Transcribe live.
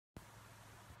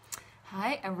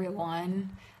Hi everyone.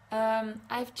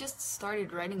 I've just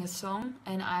started writing a song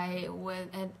and I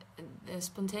had a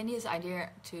spontaneous idea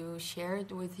to share it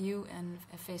with you in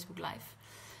a Facebook Live.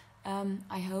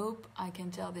 I hope I can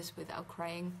tell this without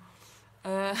crying.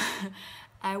 Uh,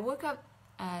 I woke up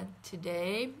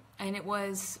today and it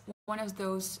was one of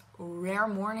those rare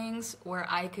mornings where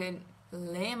I could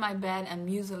lay in my bed and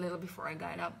muse a little before I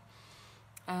got up.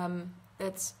 Um,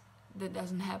 that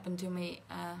doesn't happen to me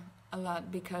a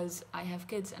lot because I have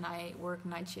kids and I work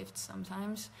night shifts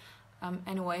sometimes.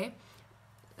 Anyway,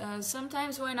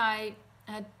 sometimes when I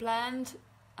had planned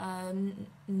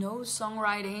no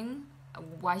songwriting,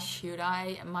 why should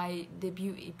I? My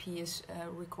debut EP is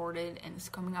recorded and it's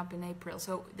coming up in April,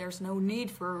 so there's no need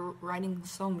for writing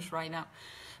songs right now.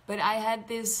 But I had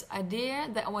this idea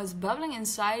that was bubbling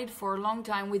inside for a long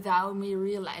time without me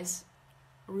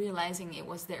realizing it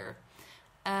was there.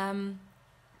 And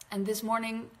this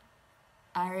morning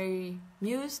I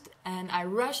mused and I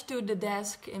rushed to the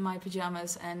desk in my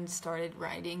pajamas and started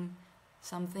writing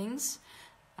some things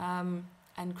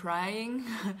and crying.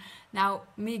 Now,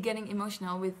 me getting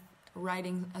emotional with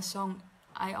writing a song,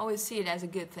 I always see it as a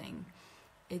good thing.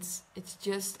 It's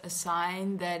just a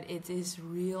sign that it is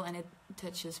real and it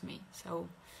touches me. So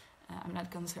I'm not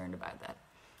concerned about that.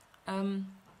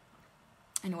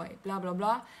 Anyway, blah blah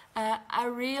blah. I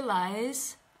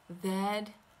realize that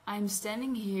I'm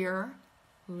standing here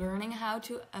learning how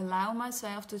to allow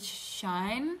myself to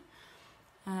shine.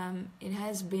 It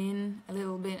has been a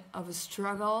little bit of a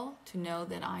struggle to know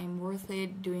that I'm worth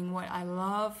it doing what I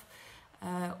love,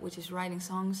 which is writing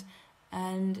songs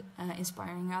and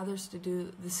inspiring others to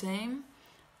do the same.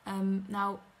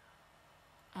 Now,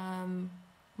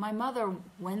 my mother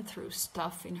went through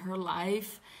stuff in her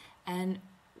life, and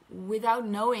without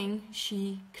knowing,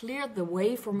 she cleared the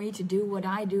way for me to do what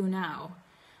I do now.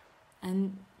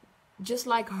 And just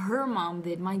like her mom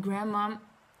did, my grandma,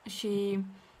 she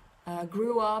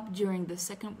grew up during the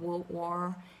Second World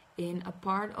War in a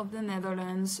part of the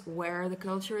Netherlands where the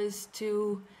culture is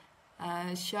to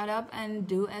shut up and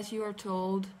do as you are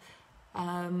told.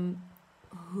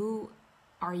 Who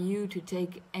are you to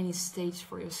take any stage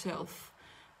for yourself?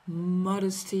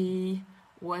 Modesty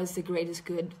was the greatest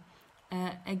good.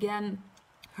 Again,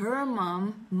 her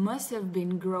mom must have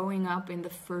been growing up in the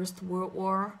First World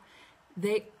War.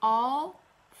 They all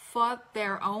fought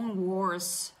their own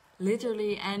wars,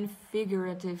 literally and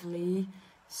figuratively,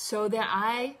 so that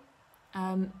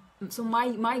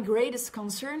my greatest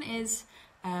concern is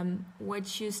what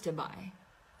shoes to buy,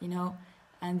 you know,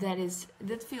 and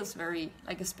that feels very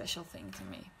like a special thing to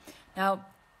me. Now,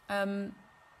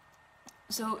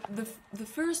 so the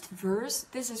first verse,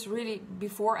 this is really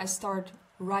before I start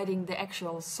writing the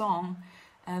actual song.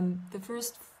 The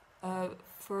first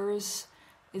verse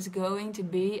is going to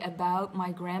be about my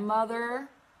grandmother,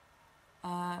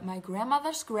 my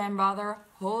grandmother's grandmother,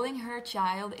 holding her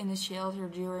child in a shelter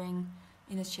during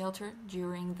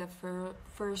the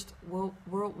First World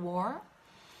War,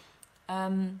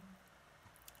 and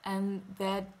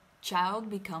that child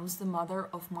becomes the mother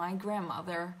of my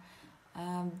grandmother.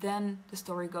 Then the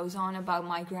story goes on about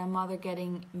my grandmother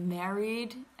getting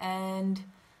married and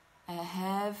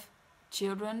have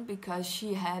children because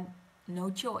she had no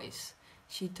choice.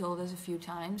 She told us a few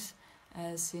times,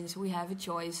 since we have a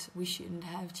choice, we shouldn't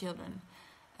have children.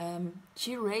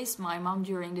 She raised my mom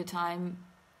during the time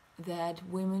that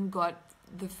women got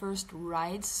the first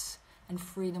rights and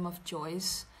freedom of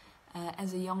choice.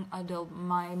 As a young adult,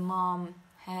 my mom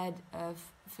had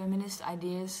feminist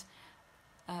ideas,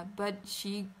 but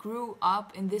she grew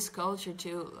up in this culture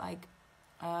too, like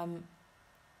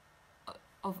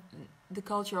of the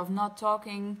culture of not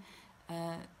talking,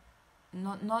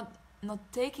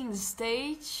 not taking the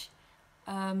stage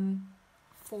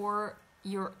for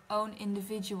your own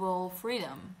individual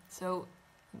freedom. So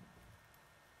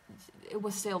it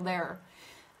was still there.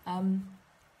 I'm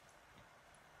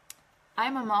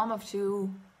a mom of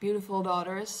two beautiful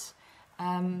daughters.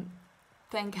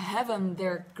 Thank heaven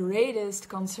their greatest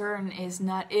concern is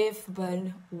not if, but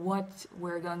what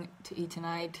we're going to eat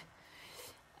tonight.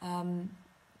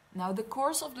 Now the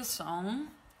course of the song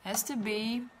has to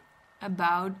be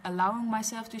about allowing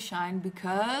myself to shine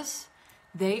because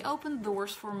they opened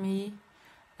doors for me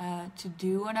to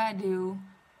do what I do,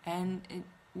 and it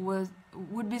would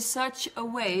be such a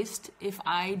waste if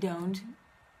I don't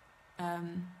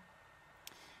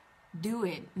do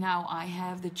it. Now I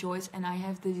have the choice and I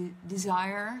have the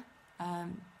desire,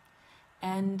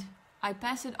 and I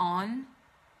pass it on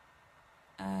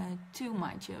to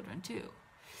my children too.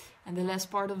 And the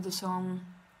last part of the song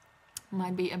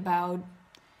might be about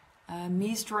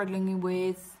me struggling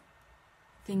with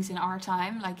things in our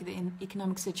time, like the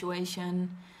economic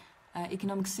situation,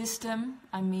 economic system,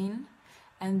 I mean,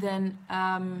 and then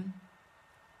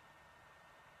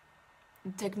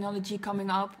technology coming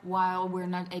up while we're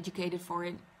not educated for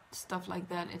it, stuff like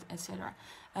that, etc.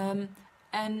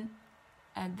 And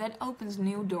that opens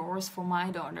new doors for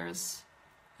my daughters,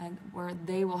 and where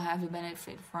they will have a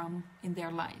benefit from in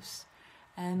their lives.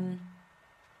 And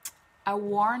I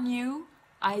warn you,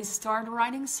 I start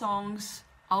writing songs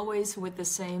always with the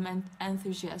same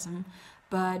enthusiasm,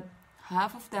 but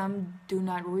half of them do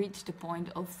not reach the point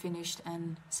of finished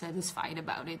and satisfied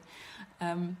about it.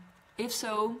 If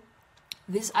so,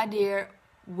 this idea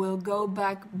will go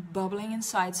back bubbling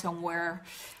inside somewhere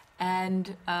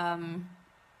and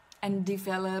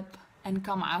develop and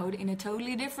come out in a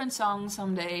totally different song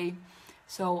someday.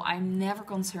 So I'm never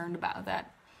concerned about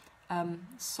that.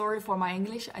 Sorry for my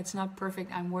English, it's not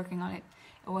perfect, I'm working on it.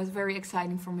 It was very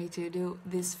exciting for me to do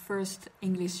this first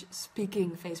English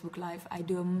speaking Facebook Live. I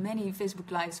do many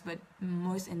Facebook Lives, but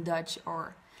most in Dutch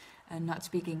or not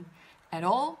speaking at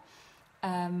all,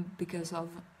 because of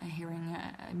hearing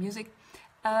music.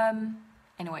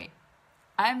 Anyway,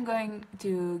 I'm going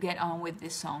to get on with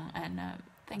this song, and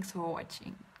thanks for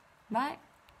watching. Bye!